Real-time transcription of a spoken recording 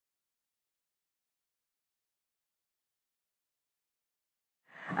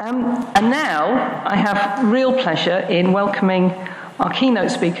And now I have real pleasure in welcoming our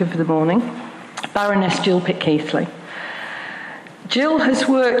keynote speaker for the morning, Baroness Jill Pitkeathley. Jill has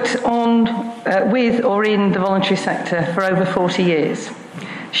worked with or in the voluntary sector for over 40 years.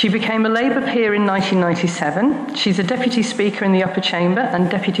 She became a Labour peer in 1997. She's a deputy speaker in the upper chamber and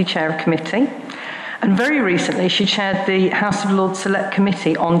deputy chair of committee. And very recently, she chaired the House of Lords Select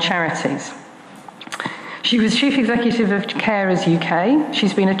Committee on Charities. She was Chief Executive of Carers UK.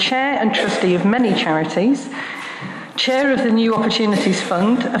 She's been a chair and trustee of many charities, chair of the New Opportunities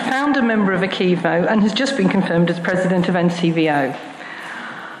Fund, a founder member of Akivo, and has just been confirmed as president of NCVO.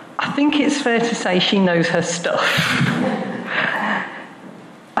 I think it's fair to say she knows her stuff.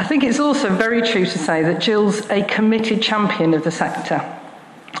 I think it's also very true to say that Jill's a committed champion of the sector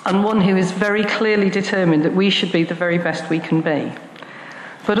and one who is very clearly determined that we should be the very best we can be.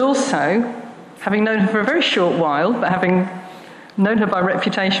 But also, having known her for a very short while, but having known her by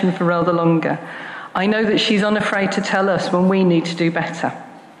reputation for rather longer, I know that she's unafraid to tell us when we need to do better.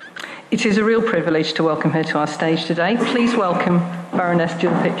 It is a real privilege to welcome her to our stage today. Please welcome Baroness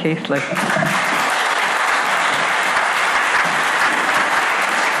Jill Pitkeathley.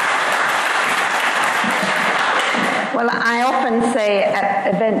 Well, I often say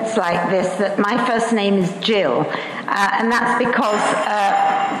at events like this that my first name is Jill, and that's because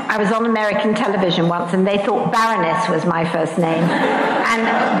I was on American television once and they thought Baroness was my first name,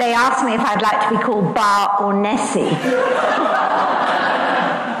 and they asked me if I'd like to be called Bar or Nessie.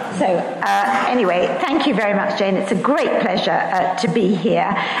 So anyway, thank you very much, Jane. It's a great pleasure to be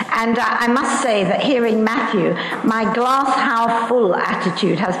here. And I must say that hearing Matthew, my glass half full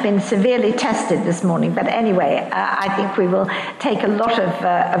attitude has been severely tested this morning. But anyway, I think we will take a lot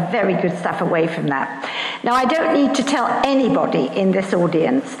of very good stuff away from that. Now, I don't need to tell anybody in this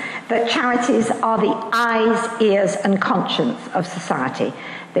audience that charities are the eyes, ears, and conscience of society.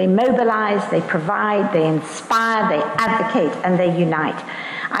 They mobilize, they provide, they inspire, they advocate, and they unite.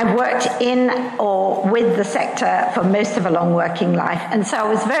 I've worked in or with the sector for most of a long working life, and so I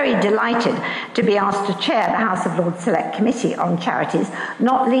was very delighted to be asked to chair the House of Lords Select Committee on Charities,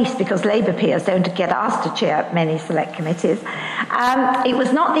 not least because Labour peers don't get asked to chair many select committees. It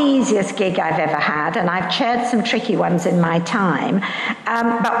was not the easiest gig I've ever had, and I've chaired some tricky ones in my time,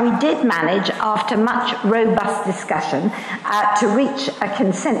 but we did manage, after much robust discussion, to reach a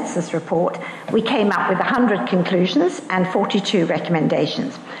consensus report. We came up with 100 conclusions and 42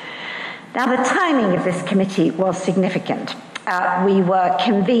 recommendations. Now, the timing of this committee was significant. We were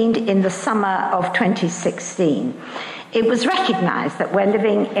convened in the summer of 2016. It was recognised that we're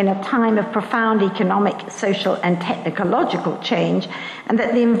living in a time of profound economic, social and technological change, and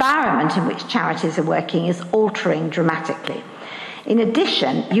that the environment in which charities are working is altering dramatically. In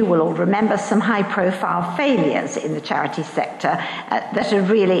addition, you will all remember some high-profile failures in the charity sector that have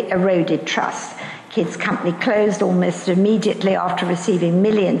really eroded trust. Kids' Company closed almost immediately after receiving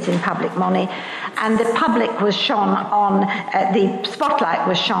millions in public money, and the spotlight was shone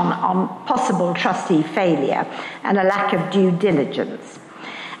on possible trustee failure and a lack of due diligence.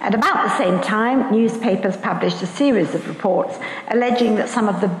 At about the same time, newspapers published a series of reports alleging that some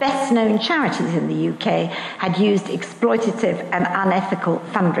of the best-known charities in the UK had used exploitative and unethical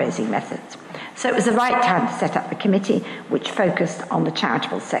fundraising methods. So it was the right time to set up the committee, which focused on the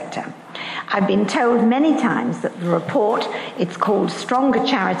charitable sector. I've been told many times that the report, it's called Stronger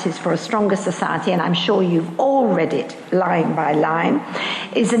Charities for a Stronger Society, and I'm sure you've all read it line by line,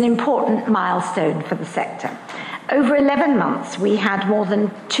 is an important milestone for the sector. Over 11 months, we had more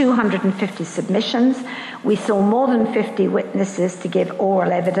than 250 submissions. We saw more than 50 witnesses to give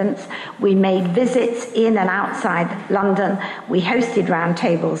oral evidence. We made visits in and outside London. We hosted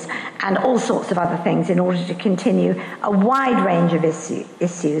roundtables and all sorts of other things in order to continue a wide range of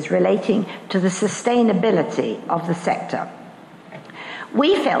issues relating to the sustainability of the sector.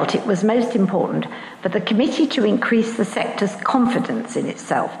 We felt it was most important for the committee to increase the sector's confidence in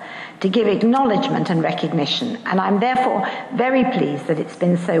itself, to give acknowledgement and recognition, and I'm therefore very pleased that it's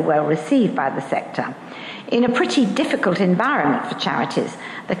been so well received by the sector. In a pretty difficult environment for charities,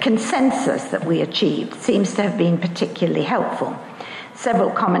 the consensus that we achieved seems to have been particularly helpful.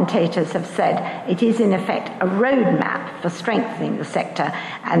 Several commentators have said it is in effect a roadmap for strengthening the sector,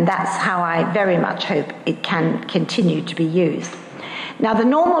 and that's how I very much hope it can continue to be used. Now, the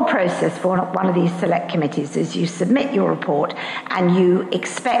normal process for one of these select committees is you submit your report and you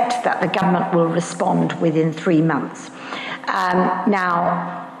expect that the government will respond within 3 months.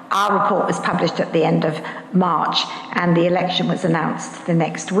 Now, our report was published at the end of March and the election was announced the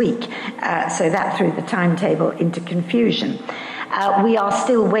next week, so that threw the timetable into confusion. We are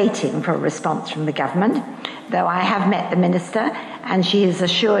still waiting for a response from the government, though I have met the minister and she has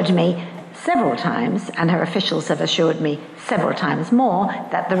assured me several times, and her officials have assured me several times more,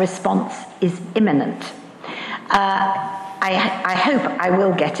 that the response is imminent. I hope I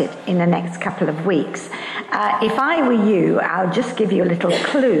will get it in the next couple of weeks. If I were you, I'll just give you a little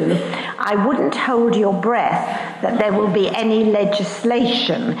clue. I wouldn't hold your breath that there will be any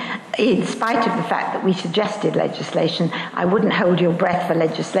legislation, in spite of the fact that we suggested legislation. I wouldn't hold your breath for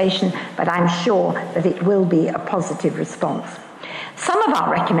legislation, but I'm sure that it will be a positive response. Some of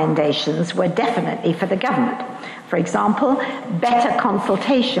our recommendations were definitely for the government. For example, better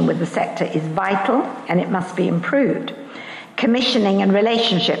consultation with the sector is vital and it must be improved. Commissioning and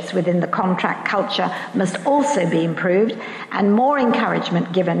relationships within the contract culture must also be improved, and more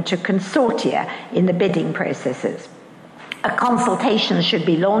encouragement given to consortia in the bidding processes. A consultation should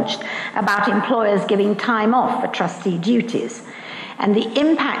be launched about employers giving time off for trustee duties. And the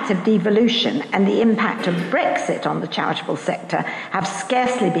impact of devolution and the impact of Brexit on the charitable sector have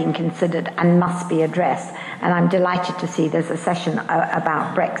scarcely been considered and must be addressed. And I'm delighted to see there's a session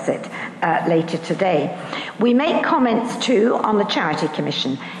about Brexit later today. We make comments too on the Charity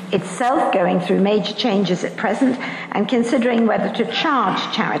Commission itself, going through major changes at present and considering whether to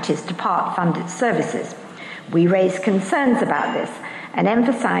charge charities to part-fund its services. We raise concerns about this and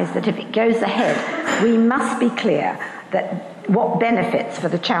emphasise that if it goes ahead, we must be clear that what benefits for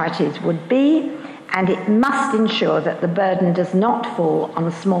the charities would be, and it must ensure that the burden does not fall on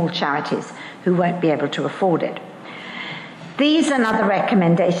the small charities who won't be able to afford it. These and other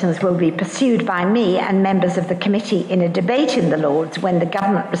recommendations will be pursued by me and members of the committee in a debate in the Lords when the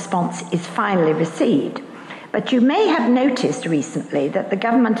government response is finally received. But you may have noticed recently that the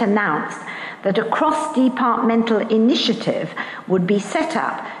government announced that a cross-departmental initiative would be set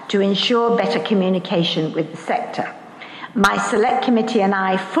up to ensure better communication with the sector. My select committee and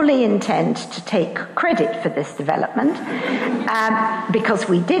I fully intend to take credit for this development because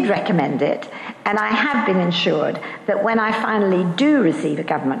we did recommend it, and I have been assured that when I finally do receive a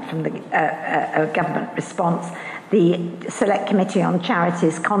government response, the Select Committee on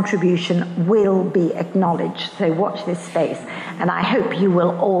Charities contribution will be acknowledged. So watch this space, and I hope you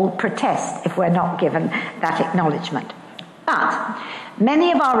will all protest if we're not given that acknowledgement. But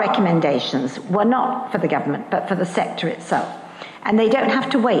many of our recommendations were not for the government, but for the sector itself, and they don't have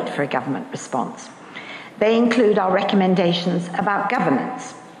to wait for a government response. They include our recommendations about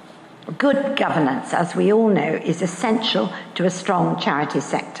governance. Good governance, as we all know, is essential to a strong charity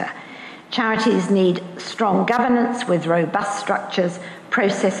sector. Charities need strong governance with robust structures,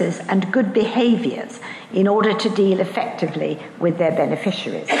 processes, and good behaviours in order to deal effectively with their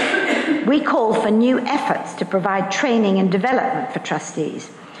beneficiaries. We call for new efforts to provide training and development for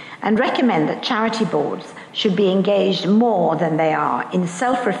trustees and recommend that charity boards should be engaged more than they are in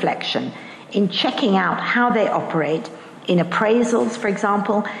self-reflection, in checking out how they operate, in appraisals, for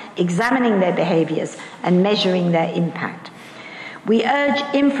example, examining their behaviours and measuring their impact. We urge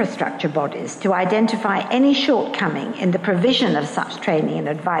infrastructure bodies to identify any shortcoming in the provision of such training and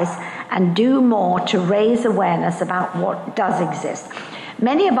advice and do more to raise awareness about what does exist.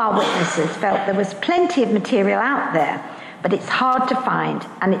 Many of our witnesses felt there was plenty of material out there, but it's hard to find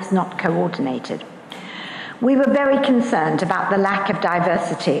and it's not coordinated. We were very concerned about the lack of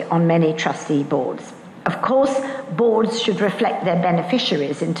diversity on many trustee boards. Of course, boards should reflect their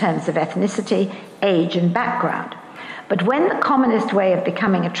beneficiaries in terms of ethnicity, age, and background. But when the commonest way of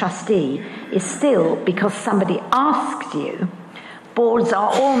becoming a trustee is still because somebody asked you, boards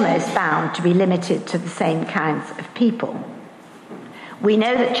are almost bound to be limited to the same kinds of people. We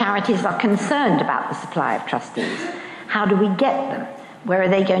know that charities are concerned about the supply of trustees. How do we get them? Where are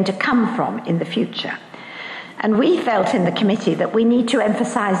they going to come from in the future? And we felt in the committee that we need to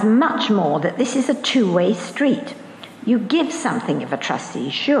emphasise much more that this is a two-way street. You give something of a trustee,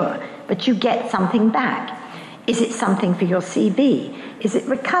 sure, but you get something back. Is it something for your CV? Is it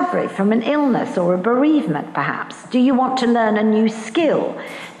recovery from an illness or a bereavement, perhaps? Do you want to learn a new skill?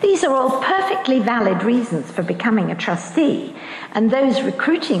 These are all perfectly valid reasons for becoming a trustee, and those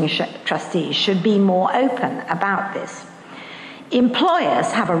recruiting trustees should be more open about this.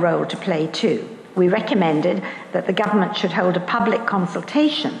 Employers have a role to play too. We recommended that the government should hold a public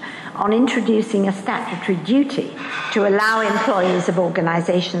consultation on introducing a statutory duty to allow employees of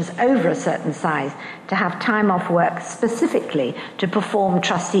organisations over a certain size to have time off work specifically to perform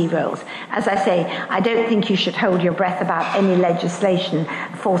trustee roles. As I say, I don't think you should hold your breath about any legislation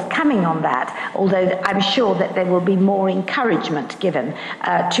forthcoming on that, although I'm sure that there will be more encouragement given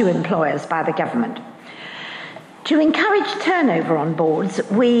to employers by the government. To encourage turnover on boards,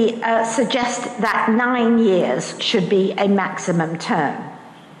 we suggest that 9 years should be a maximum term.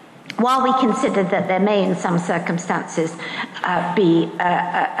 While we consider that there may in some circumstances be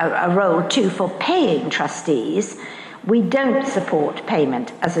a role too for paying trustees, we don't support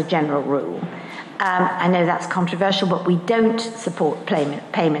payment as a general rule. I know that's controversial, but we don't support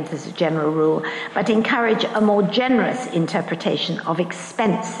payment as a general rule, but encourage a more generous interpretation of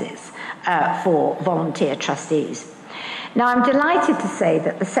expenses for volunteer trustees. Now, I'm delighted to say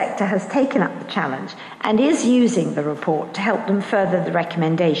that the sector has taken up the challenge and is using the report to help them further the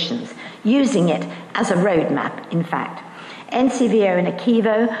recommendations, using it as a roadmap, in fact. NCVO and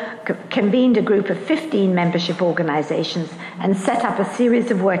Akivo convened a group of 15 membership organisations and set up a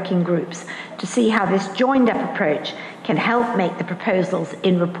series of working groups to see how this joined-up approach can help make the proposals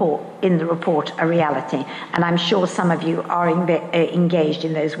in the report a reality. And I'm sure some of you are engaged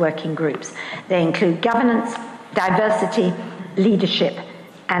in those working groups. They include governance, diversity, leadership,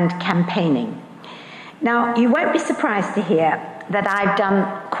 and campaigning. Now, you won't be surprised to hear that I've done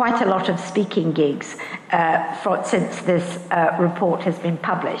quite a lot of speaking gigs since this report has been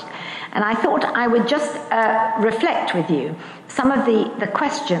published. And I thought I would just reflect with you some of the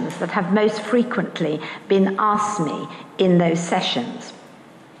questions that have most frequently been asked me in those sessions.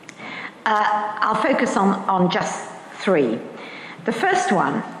 I'll focus on just 3. The first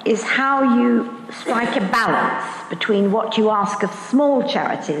one is how you strike a balance between what you ask of small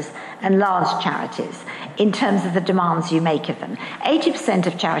charities and large charities in terms of the demands you make of them. 80%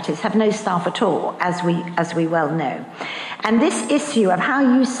 of charities have no staff at all, as we well know. And this issue of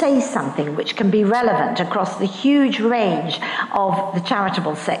how you say something which can be relevant across the huge range of the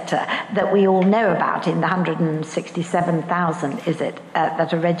charitable sector that we all know about in the 167,000,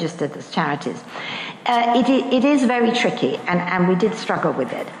 that are registered as charities. It is very tricky, and we did struggle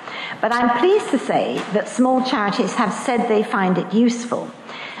with it. But I'm pleased to say that small charities have said they find it useful.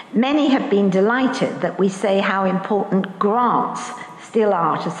 Many have been delighted that we say how important grants still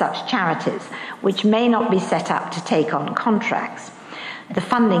are to such charities, which may not be set up to take on contracts. The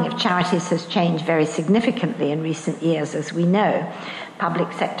funding of charities has changed very significantly in recent years, as we know.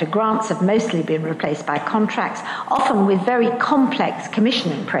 Public sector grants have mostly been replaced by contracts, often with very complex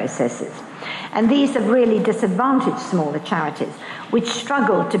commissioning processes. And these have really disadvantaged smaller charities, which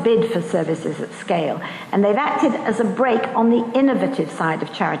struggle to bid for services at scale. And they've acted as a brake on the innovative side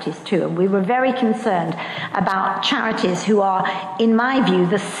of charities too. And we were very concerned about charities who are, in my view,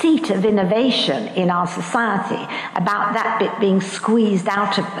 the seat of innovation in our society, about that bit being squeezed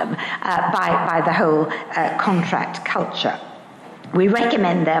out of them by the whole contract culture. We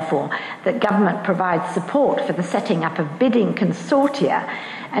recommend, therefore, that government provides support for the setting up of bidding consortia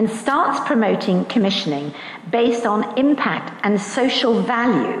and starts promoting commissioning based on impact and social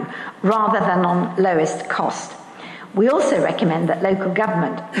value rather than on lowest cost. We also recommend that local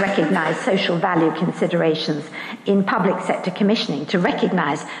government recognise social value considerations in public sector commissioning to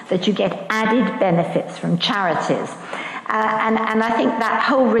recognise that you get added benefits from charities. And I think that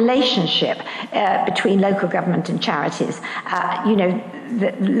whole relationship between local government and charities,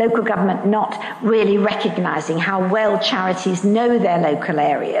 the local government not really recognising how well charities know their local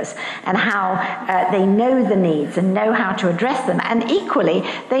areas and how they know the needs and know how to address them, and equally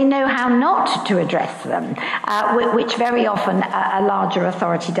they know how not to address them, which very often a larger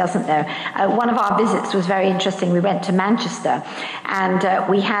authority doesn't know. One of our visits was very interesting. We went to Manchester and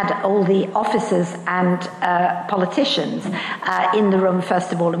we had all the officers and politicians in the room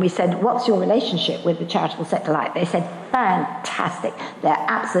first of all, and we said, what's your relationship with the charitable sector like? They said, fantastic. They're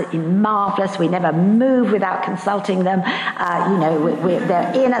absolutely marvellous. We never move without consulting them.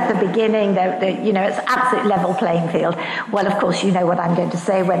 They're in at the beginning. It's absolute level playing field. Well, of course, you know what I'm going to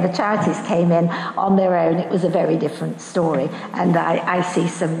say. When the charities came in on their own, it was a very different story. And I see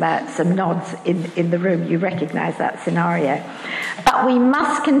some nods in the room. You recognise that scenario. But we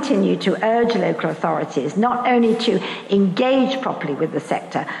must continue to urge local authorities not only to engage properly with the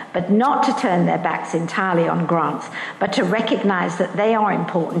sector, but not to turn their backs entirely on grants, but to recognise that they are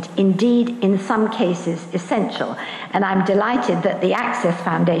important, indeed in some cases essential. And I'm delighted that the Access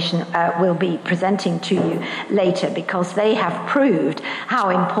Foundation will be presenting to you later, because they have proved how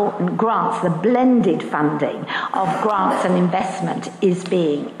important grants, the blended funding of grants and investment, is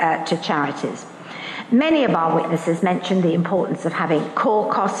being to charities. Many of our witnesses mentioned the importance of having core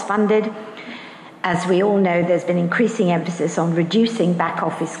costs funded. As we all know, there's been increasing emphasis on reducing back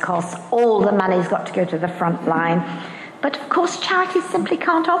office costs. All the money's got to go to the front line. But of course, charities simply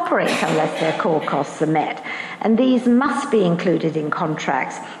can't operate unless their core costs are met. And these must be included in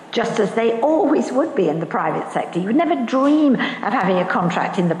contracts, just as they always would be in the private sector. You would never dream of having a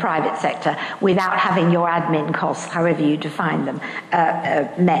contract in the private sector without having your admin costs, however you define them,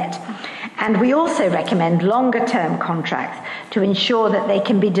 met. And we also recommend longer-term contracts to ensure that they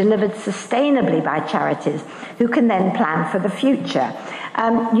can be delivered sustainably by charities who can then plan for the future.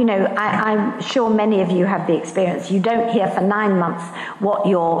 I'm sure many of you have the experience. You don't hear for 9 months what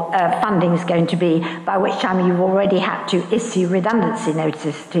your funding is going to be, by which time you've already had to issue redundancy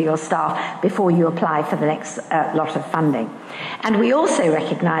notice to your staff before you apply for the next lot of funding. And we also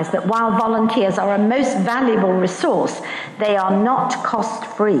recognise that while volunteers are a most valuable resource, they are not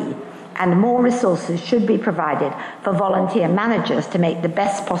cost-free, and more resources should be provided for volunteer managers to make the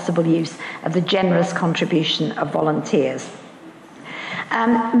best possible use of the generous contribution of volunteers.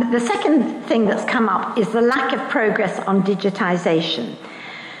 The second thing that's come up is the lack of progress on digitisation.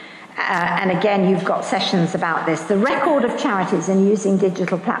 And again, you've got sessions about this. The record of charities in using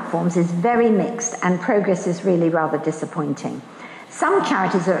digital platforms is very mixed, and progress is really rather disappointing. Some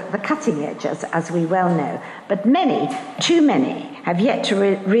charities are at the cutting edge, as we well know, but many, too many, have yet to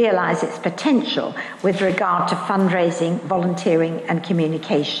realise its potential with regard to fundraising, volunteering and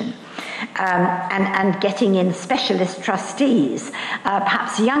communication. And getting in specialist trustees,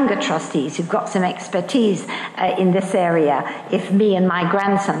 perhaps younger trustees who've got some expertise in this area, if me and my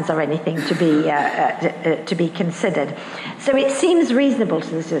grandsons are anything to be considered. So it seems reasonable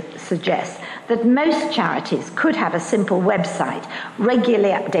to suggest that most charities could have a simple website, regularly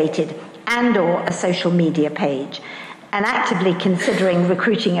updated, and/or a social media page. And actively considering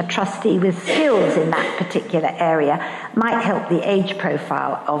recruiting a trustee with skills in that particular area might help the age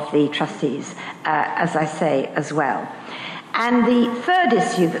profile of the trustees, as I say, as well. And the third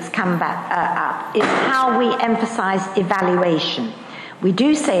issue that's come back up is how we emphasise evaluation. We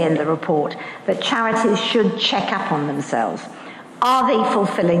do say in the report that charities should check up on themselves. Are they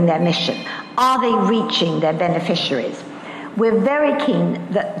fulfilling their mission? Are they reaching their beneficiaries? We're very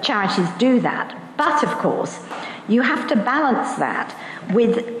keen that charities do that, but of course, you have to balance that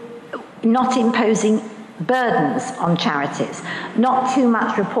with not imposing burdens on charities, not too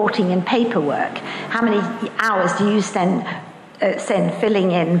much reporting and paperwork. How many hours do you spend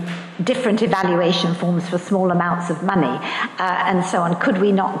filling in different evaluation forms for small amounts of money, and so on? Could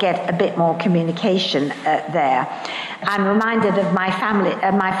we not get a bit more communication there? I'm reminded of my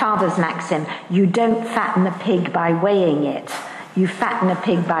father's maxim: you don't fatten a pig by weighing it, you fatten a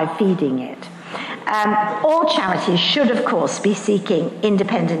pig by feeding it. All charities should, of course, be seeking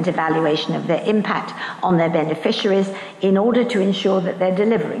independent evaluation of their impact on their beneficiaries in order to ensure that they're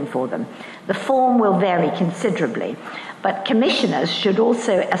delivering for them. The form will vary considerably, but commissioners should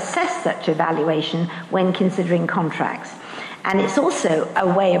also assess such evaluation when considering contracts. And it's also a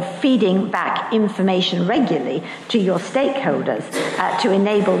way of feeding back information regularly to your stakeholders to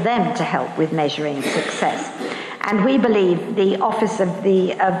enable them to help with measuring success. And we believe the Office of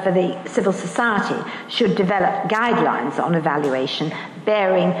the Civil Society should develop guidelines on evaluation,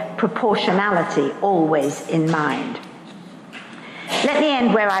 bearing proportionality always in mind. Let me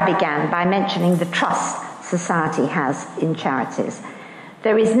end where I began by mentioning the trust society has in charities.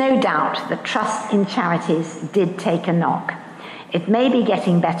 There is no doubt that trust in charities did take a knock. It may be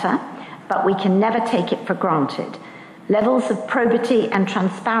getting better, but we can never take it for granted. Levels of probity and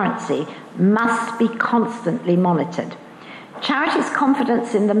transparency must be constantly monitored. Charities'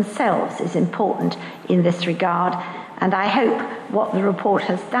 confidence in themselves is important in this regard, and I hope what the report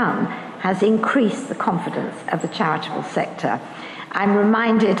has done has increased the confidence of the charitable sector. I'm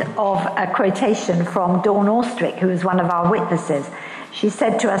reminded of a quotation from Dawn Austrick, who is one of our witnesses. She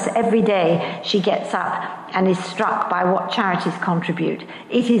said to us every day she gets up and is struck by what charities contribute.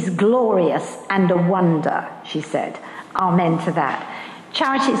 It is glorious and a wonder, she said. Amen to that.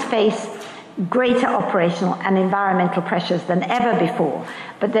 Charities face greater operational and environmental pressures than ever before,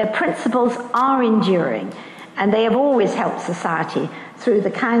 but their principles are enduring, and they have always helped society through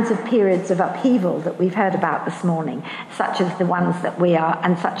the kinds of periods of upheaval that we've heard about this morning, such as the ones that we are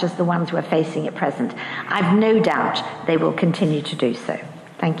and such as the ones we're facing at present. I've no doubt they will continue to do so.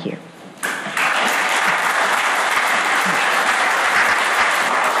 Thank you.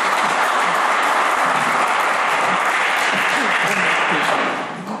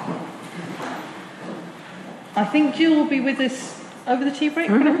 I think Jill will be with us over the tea break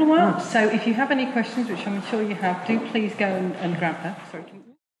for a little while. So if you have any questions, which I'm sure you have, do please go and grab her. Sorry.